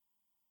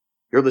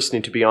You're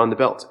listening to Beyond the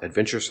Belt,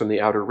 Adventures from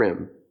the Outer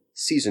Rim,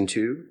 Season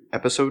 2,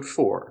 Episode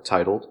 4,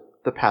 titled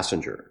The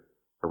Passenger.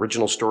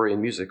 Original story and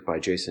music by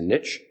Jason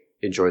Nitsch.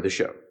 Enjoy the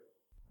show.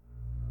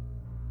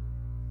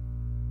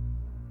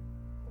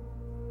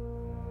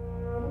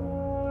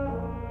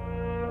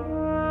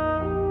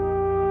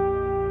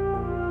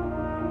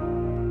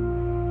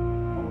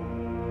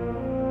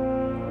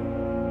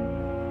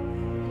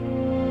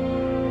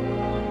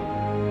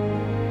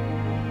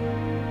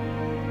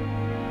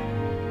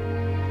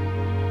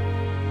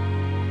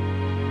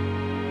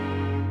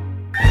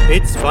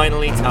 It's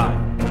finally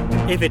time.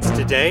 If it's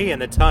today and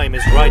the time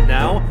is right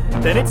now,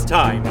 then it's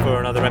time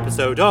for another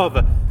episode of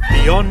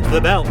Beyond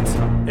the Belt,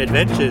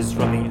 Adventures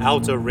from the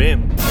Outer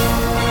Rim.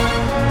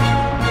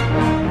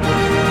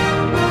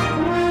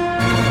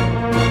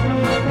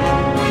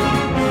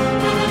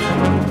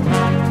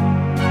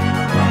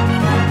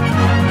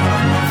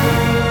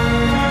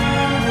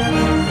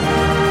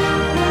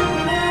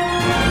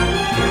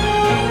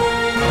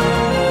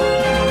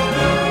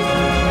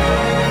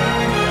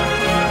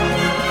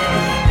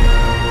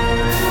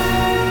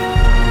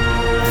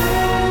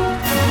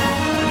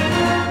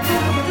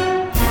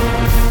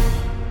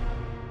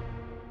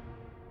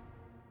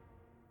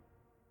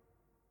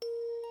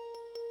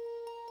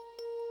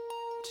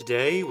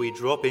 Today, we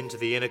drop into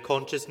the inner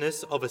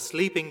consciousness of a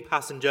sleeping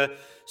passenger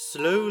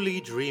slowly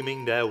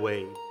dreaming their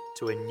way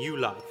to a new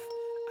life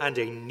and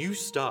a new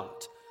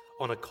start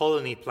on a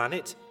colony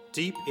planet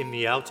deep in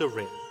the Outer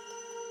Rim.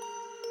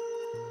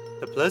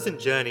 The pleasant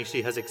journey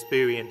she has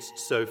experienced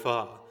so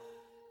far,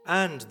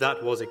 and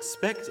that was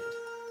expected,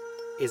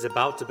 is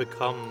about to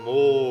become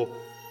more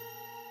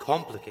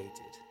complicated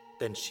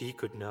than she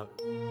could know.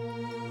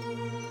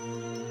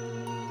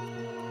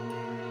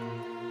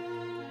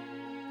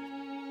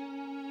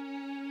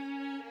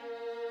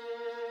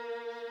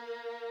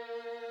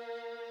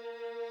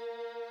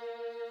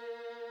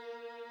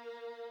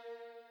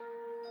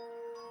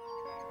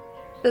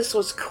 This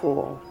was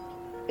cool.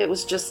 It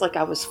was just like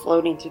I was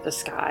floating through the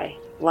sky,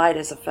 light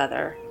as a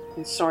feather,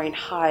 and soaring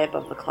high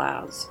above the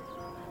clouds.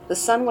 The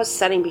sun was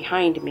setting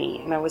behind me,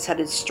 and I was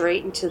headed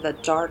straight into the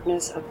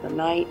darkness of the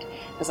night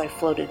as I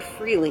floated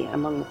freely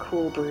among the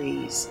cool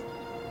breeze.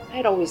 I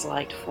had always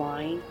liked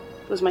flying.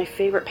 It was my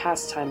favorite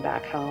pastime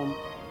back home.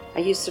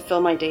 I used to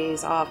fill my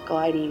days off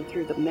gliding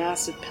through the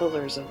massive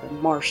pillars of the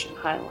Martian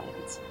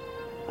highlands.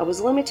 I was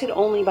limited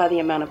only by the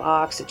amount of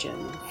oxygen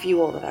and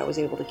fuel that I was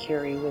able to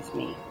carry with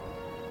me.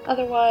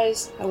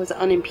 Otherwise, I was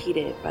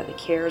unimpeded by the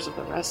cares of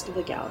the rest of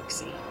the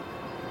galaxy.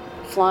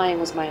 Flying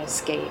was my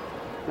escape,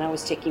 and I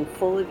was taking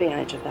full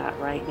advantage of that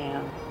right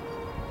now.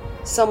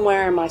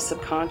 Somewhere in my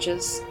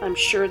subconscious, I'm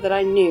sure that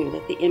I knew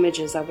that the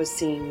images I was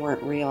seeing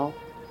weren't real.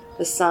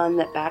 The sun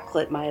that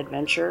backlit my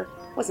adventure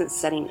wasn't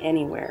setting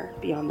anywhere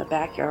beyond the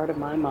backyard of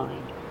my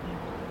mind.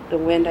 The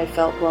wind I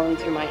felt blowing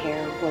through my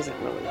hair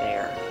wasn't really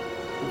there.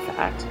 In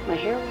fact, my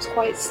hair was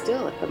quite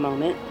still at the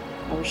moment.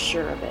 I was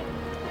sure of it.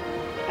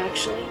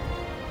 Actually,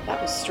 that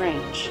was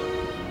strange.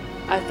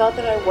 I thought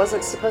that I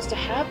wasn't supposed to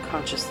have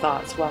conscious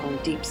thoughts while in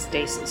deep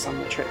stasis on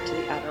the trip to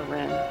the Outer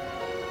Rim.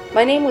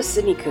 My name was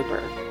Sydney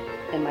Cooper.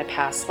 In my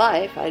past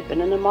life, I'd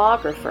been an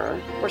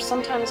imagrapher, or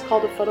sometimes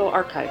called a photo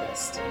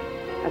archivist.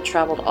 I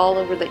traveled all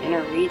over the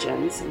inner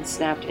regions and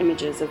snapped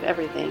images of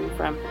everything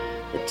from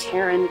the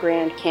Terran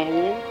Grand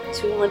Canyon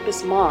to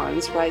Olympus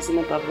Mons rising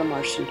above the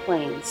Martian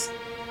plains.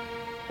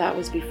 That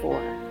was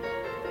before.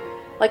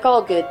 Like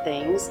all good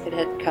things, it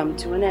had come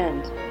to an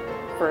end.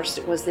 First,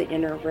 it was the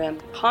Inner Rim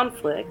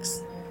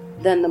conflicts,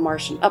 then the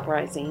Martian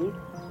uprising,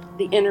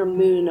 the Inner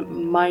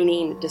Moon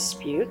mining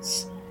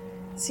disputes.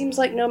 It seems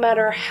like no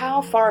matter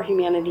how far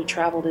humanity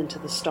traveled into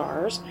the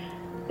stars,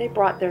 they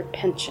brought their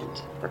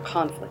penchant for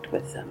conflict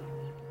with them.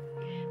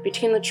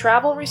 Between the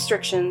travel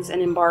restrictions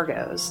and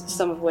embargoes,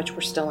 some of which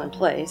were still in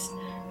place,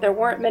 there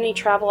weren't many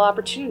travel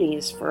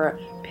opportunities for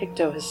a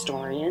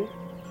pictohistorian.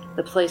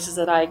 The places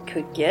that I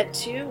could get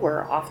to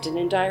were often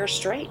in dire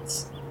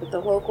straits, but the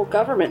local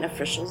government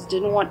officials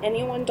didn't want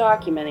anyone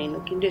documenting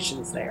the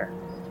conditions there.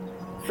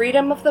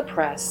 Freedom of the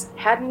press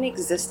hadn't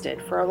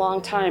existed for a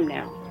long time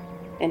now,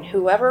 and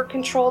whoever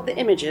controlled the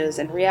images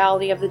and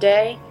reality of the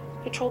day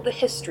controlled the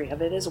history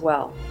of it as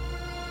well.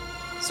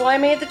 So I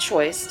made the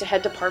choice to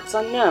head to parts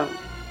unknown,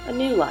 a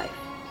new life,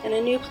 in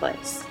a new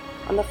place,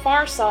 on the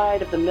far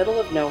side of the middle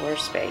of nowhere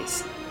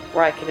space,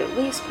 where I could at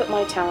least put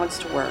my talents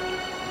to work,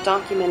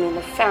 documenting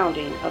the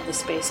founding of the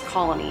space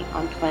colony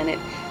on planet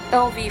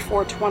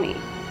LV-420,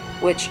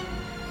 which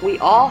we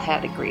all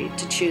had agreed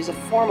to choose a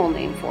formal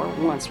name for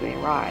once we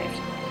arrived.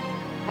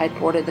 I'd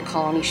boarded the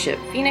colony ship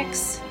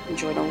Phoenix,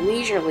 enjoyed a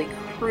leisurely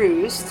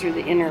cruise through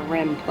the Inner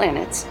Rim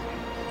planets,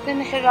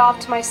 then headed off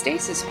to my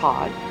stasis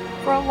pod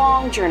for a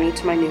long journey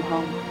to my new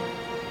home.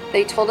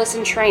 They told us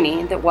in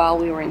training that while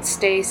we were in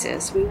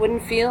stasis, we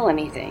wouldn't feel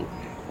anything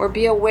or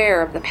be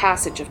aware of the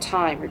passage of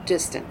time or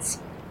distance.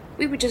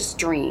 We would just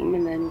dream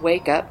and then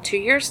wake up 2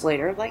 years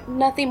later like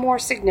nothing more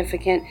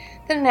significant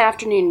than an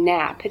afternoon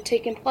nap had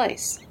taken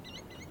place.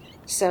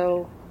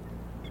 So,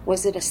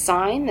 Was it a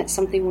sign that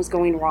something was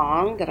going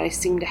wrong, that I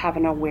seemed to have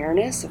an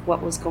awareness of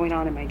what was going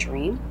on in my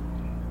dream?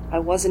 I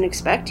wasn't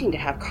expecting to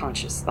have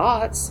conscious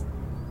thoughts.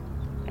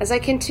 As I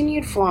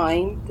continued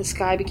flying, the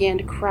sky began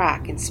to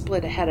crack and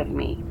split ahead of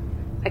me.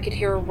 I could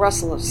hear a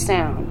rustle of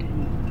sound.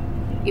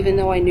 Even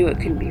though I knew it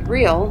couldn't be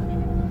real,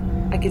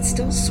 I could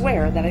still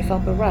swear that I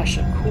felt the rush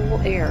of cool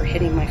air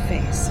hitting my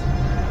face.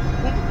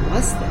 What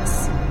was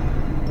this?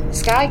 The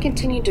sky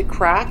continued to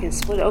crack and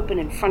split open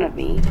in front of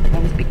me. I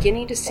was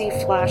beginning to see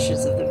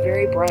flashes of the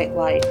very bright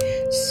light,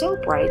 so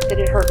bright that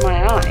it hurt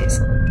my eyes.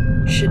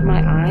 Should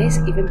my eyes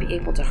even be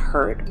able to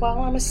hurt while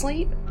I'm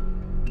asleep?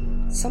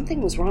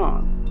 Something was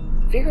wrong.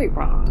 Very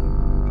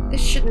wrong.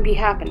 This shouldn't be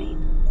happening.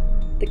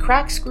 The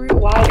cracks grew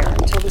wider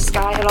until the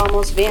sky had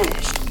almost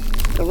vanished.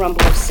 The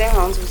rumble of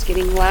sounds was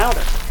getting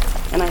louder,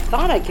 and I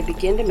thought I could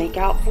begin to make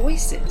out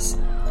voices.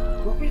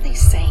 What were they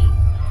saying?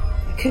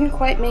 I couldn't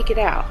quite make it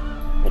out,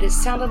 but it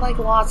sounded like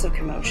lots of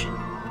commotion.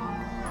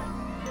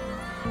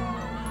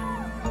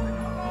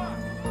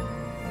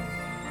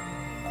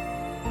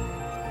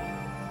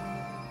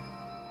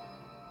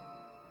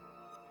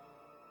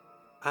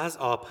 As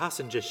our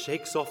passenger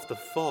shakes off the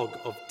fog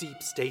of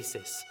deep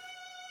stasis,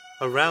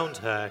 around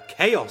her,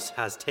 chaos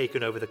has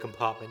taken over the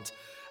compartment,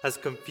 as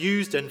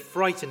confused and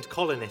frightened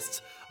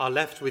colonists are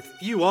left with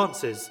few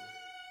answers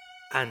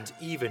and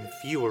even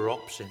fewer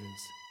options.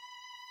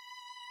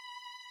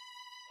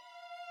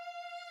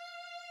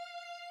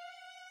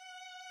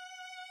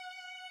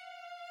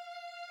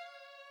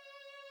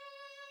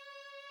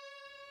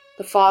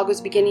 The fog was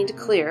beginning to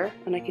clear,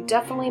 and I could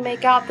definitely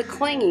make out the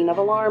clanging of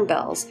alarm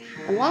bells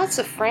and lots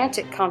of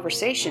frantic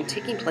conversation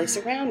taking place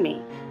around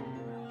me.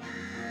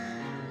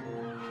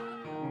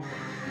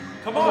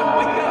 Come on,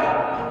 wake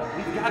up!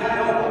 We've got to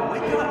go!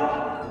 Wake up!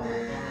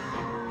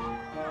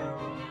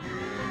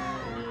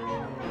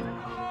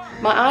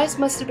 My eyes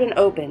must have been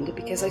opened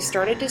because I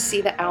started to see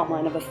the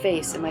outline of a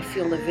face in my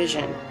field of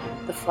vision.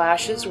 The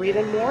flashes were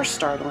even more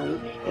startling,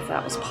 if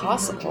that was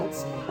possible,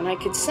 and I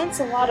could sense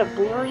a lot of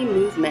blurry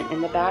movement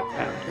in the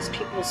background as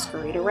people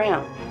scurried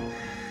around.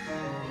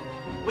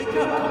 Wake up!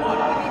 Come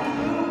on! We need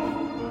to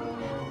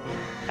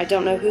move! I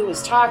don't know who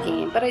was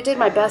talking, but I did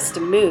my best to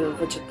move,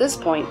 which at this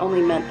point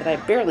only meant that I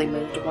barely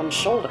moved one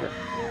shoulder.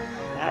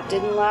 That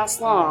didn't last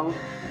long.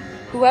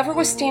 Whoever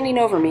was standing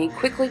over me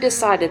quickly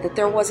decided that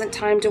there wasn't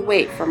time to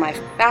wait for my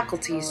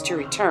faculties to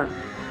return.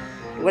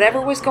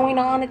 Whatever was going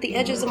on at the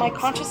edges of my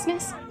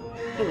consciousness,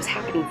 it was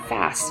happening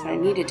fast and I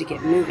needed to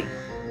get moving.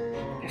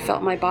 I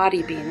felt my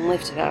body being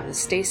lifted out of the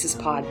stasis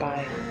pod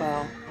by,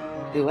 well,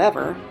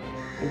 whoever,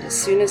 and as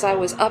soon as I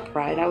was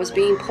upright, I was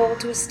being pulled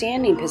to a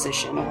standing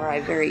position where I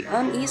very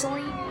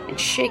uneasily and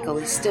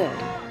shakily stood.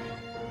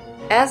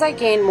 As I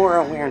gained more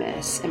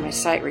awareness and my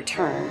sight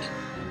returned,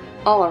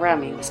 all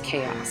around me was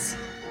chaos.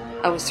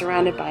 I was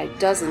surrounded by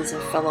dozens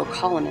of fellow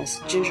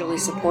colonists gingerly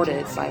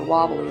supported by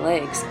wobbly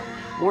legs,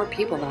 more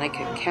people than I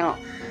could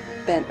count,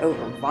 bent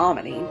over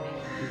vomiting,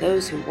 and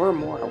those who were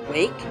more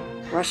awake,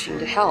 rushing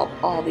to help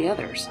all the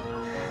others.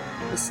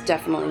 This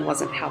definitely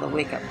wasn't how the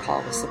wake-up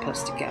call was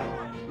supposed to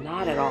go.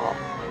 Not at all.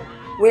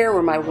 Where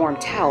were my warm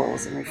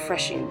towels and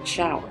refreshing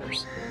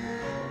showers?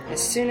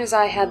 As soon as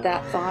I had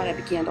that thought, I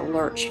began to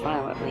lurch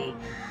violently.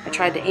 I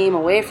tried to aim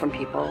away from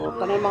people,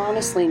 but I'm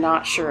honestly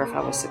not sure if I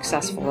was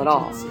successful at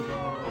all.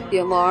 The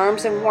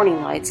alarms and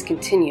warning lights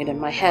continued and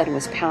my head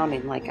was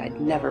pounding like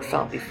I'd never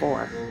felt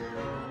before.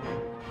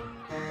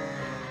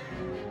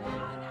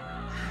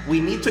 We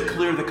need to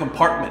clear the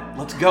compartment.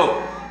 Let's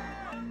go.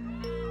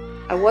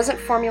 I wasn't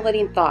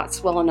formulating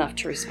thoughts well enough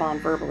to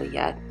respond verbally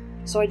yet,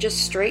 so I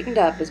just straightened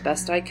up as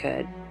best I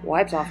could,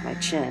 wiped off my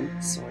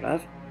chin, sort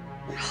of,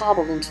 and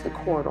hobbled into the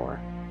corridor,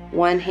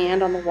 one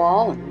hand on the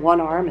wall and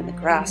one arm in the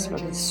grasp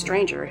of the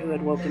stranger who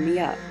had woken me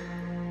up.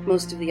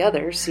 Most of the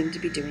others seemed to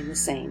be doing the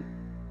same.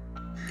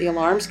 The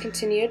alarms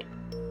continued,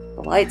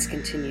 the lights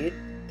continued,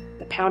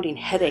 the pounding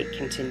headache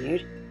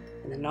continued,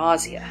 and the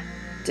nausea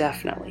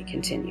definitely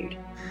continued.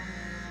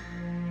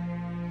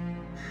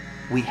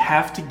 We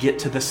have to get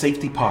to the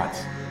safety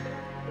pods.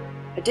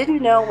 I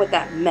didn't know what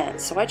that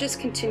meant, so I just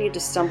continued to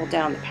stumble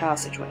down the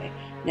passageway,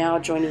 now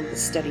joining the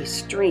steady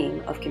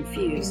stream of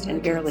confused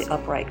and barely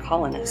upright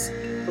colonists,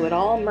 who had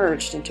all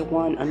merged into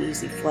one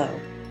uneasy flow.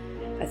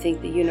 I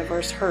think the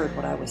universe heard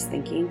what I was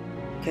thinking,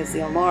 because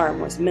the alarm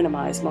was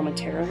minimized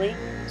momentarily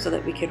so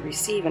that we could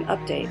receive an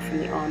update from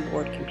the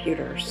onboard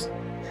computers.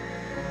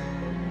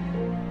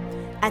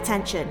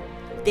 Attention,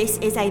 this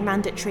is a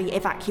mandatory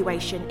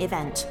evacuation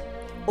event.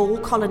 All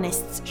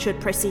colonists should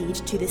proceed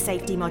to the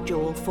safety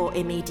module for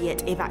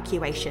immediate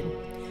evacuation.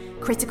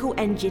 Critical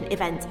engine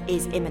event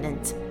is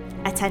imminent.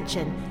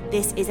 Attention,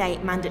 this is a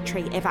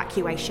mandatory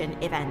evacuation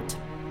event.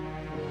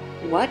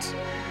 What?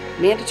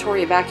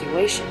 Mandatory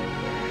evacuation?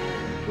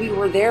 We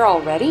were there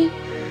already?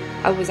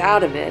 I was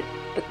out of it,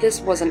 but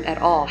this wasn't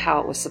at all how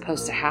it was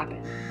supposed to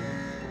happen.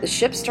 The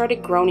ship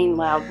started groaning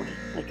loudly,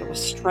 like it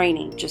was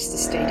straining just to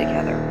stay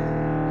together.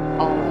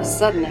 All of a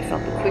sudden, I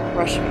felt the quick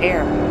rush of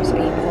air and was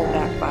being pulled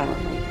back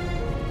violently.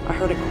 I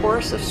heard a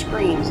chorus of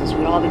screams as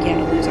we all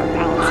began to lose our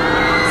balance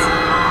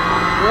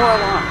and More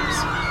alarms.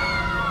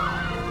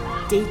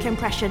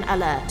 Decompression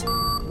alert.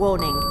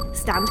 Warning,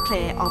 stand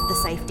clear of the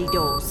safety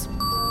doors.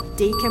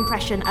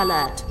 Decompression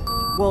alert.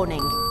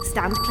 Warning,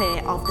 stand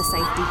clear of the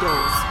safety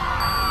doors.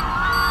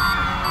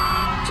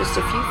 Just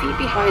a few feet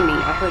behind me,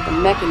 I heard the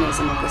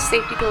mechanism of the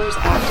safety doors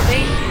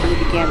activate and they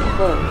began to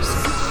close.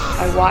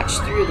 I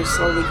watched through the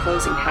slowly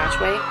closing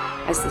hatchway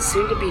as the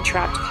soon-to-be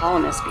trapped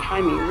colonists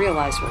behind me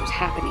realized what was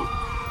happening.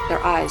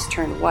 Their eyes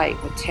turned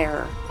white with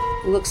terror,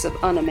 looks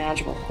of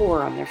unimaginable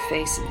horror on their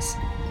faces.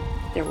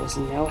 There was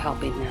no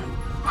helping them.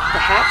 The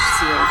hatch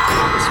sealed,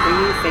 the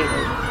screaming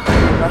faded,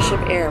 and the rush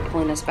of air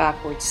pulling us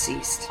backwards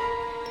ceased.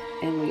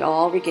 And we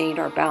all regained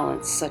our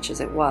balance, such as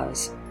it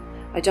was.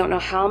 I don't know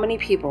how many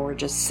people were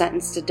just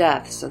sentenced to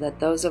death so that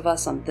those of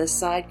us on this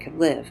side could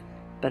live,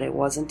 but it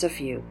wasn't a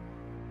few.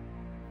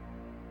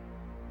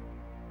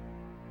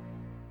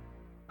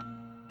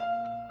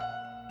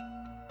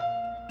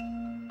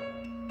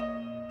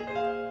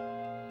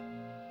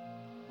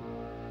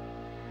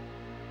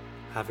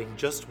 Having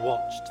just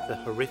watched the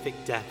horrific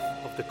death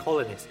of the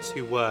colonists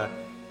who were,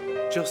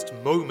 just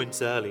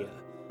moments earlier,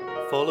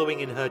 following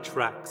in her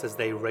tracks as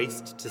they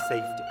raced to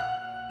safety.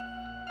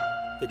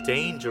 The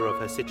danger of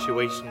her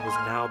situation was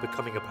now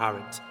becoming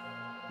apparent,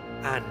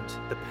 and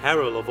the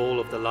peril of all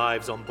of the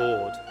lives on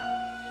board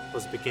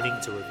was beginning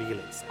to reveal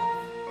itself.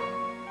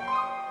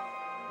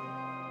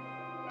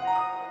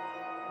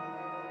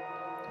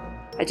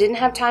 I didn't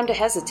have time to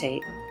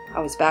hesitate.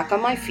 I was back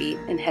on my feet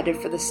and headed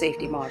for the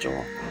safety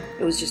module.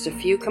 It was just a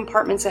few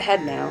compartments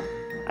ahead now.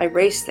 I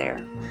raced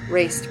there,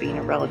 raced being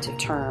a relative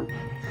term,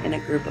 in a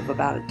group of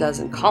about a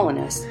dozen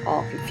colonists,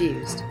 all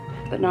confused,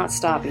 but not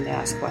stopping to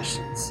ask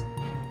questions.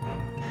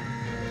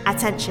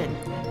 Attention,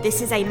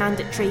 this is a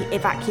mandatory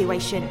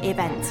evacuation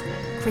event.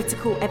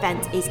 Critical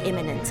event is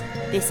imminent.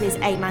 This is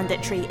a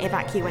mandatory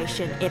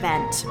evacuation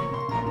event.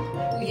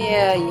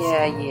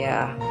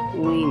 Yeah,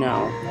 we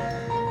know.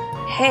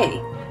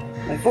 Hey,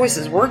 my voice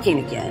is working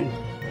again.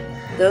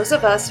 Those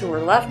of us who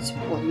were left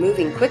were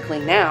moving quickly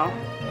now.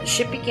 The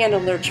ship began to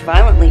lurch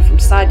violently from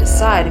side to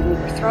side, and we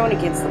were thrown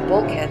against the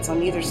bulkheads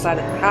on either side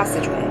of the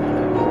passageway.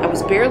 I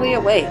was barely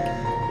awake.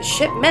 The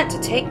ship meant to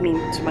take me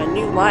to my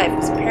new life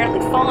was apparently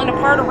falling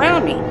apart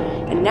around me,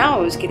 and now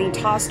I was getting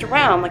tossed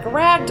around like a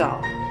rag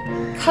doll.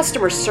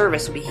 Customer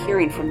service would be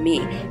hearing from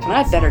me, and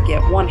I'd better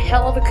get one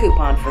hell of a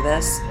coupon for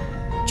this.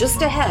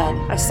 Just ahead,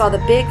 I saw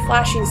the big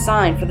flashing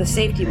sign for the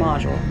safety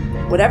module.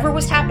 Whatever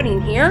was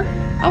happening here,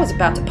 I was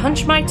about to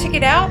punch my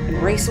ticket out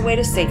and race away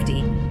to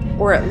safety,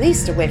 or at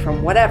least away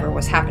from whatever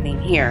was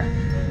happening here.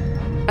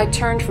 I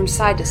turned from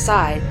side to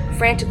side,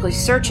 frantically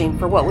searching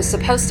for what was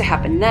supposed to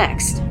happen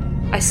next.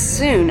 I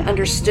soon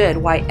understood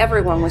why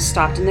everyone was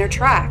stopped in their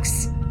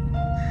tracks.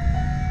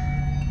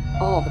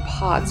 All the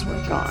pods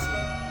were gone,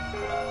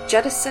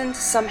 jettisoned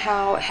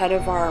somehow ahead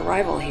of our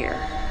arrival here,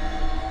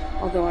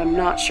 although I'm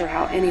not sure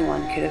how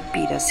anyone could have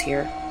beat us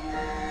here,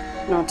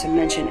 not to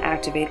mention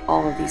activate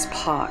all of these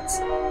pods.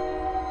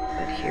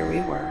 But here we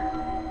were.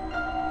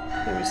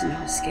 There was no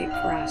escape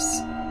for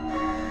us.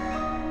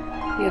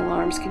 The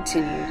alarms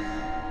continued.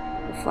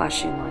 The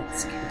flashing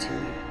lights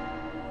continued.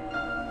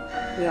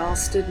 We all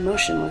stood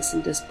motionless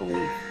in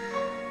disbelief.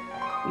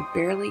 We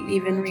barely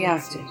even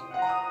reacted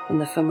when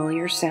the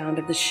familiar sound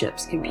of the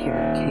ship's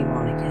computer came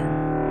on again.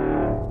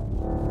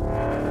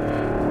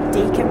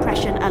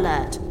 Decompression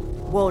alert.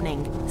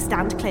 Warning,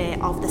 stand clear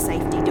of the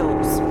safety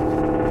doors.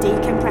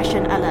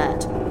 Decompression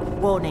alert.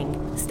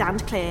 Warning,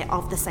 stand clear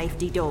of the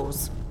safety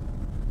doors.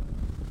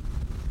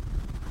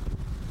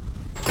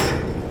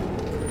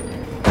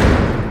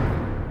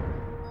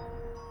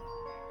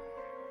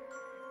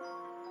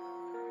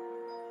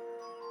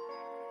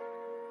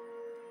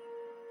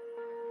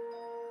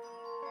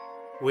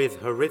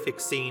 With horrific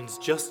scenes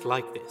just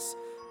like this,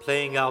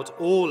 playing out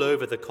all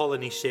over the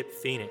colony ship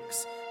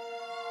Phoenix,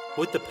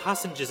 would the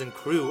passengers and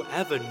crew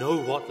ever know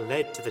what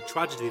led to the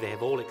tragedy they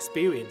have all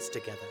experienced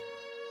together?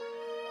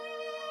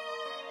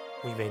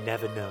 We may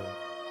never know.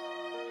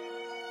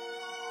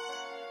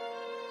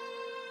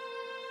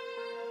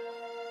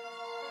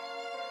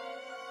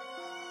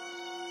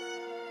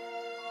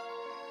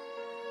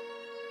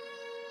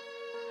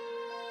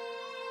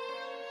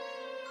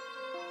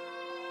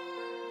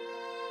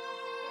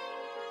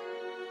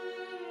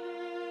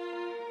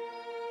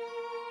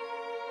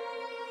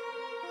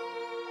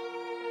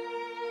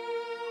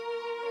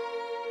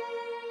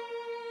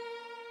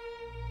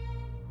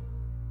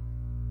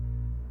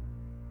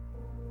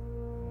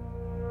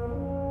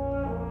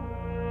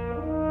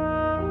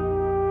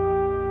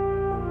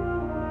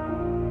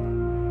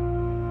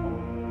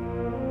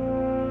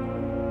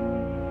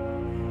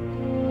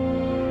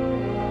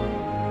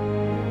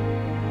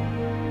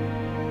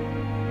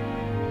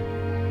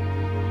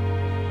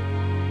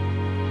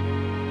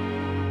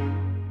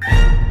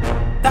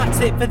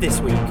 That's it for this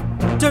week.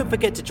 Don't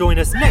forget to join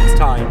us next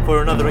time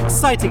for another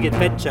exciting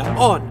adventure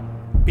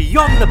on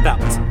Beyond the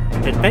Belt,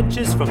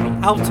 Adventures from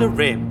the Outer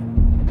Rim.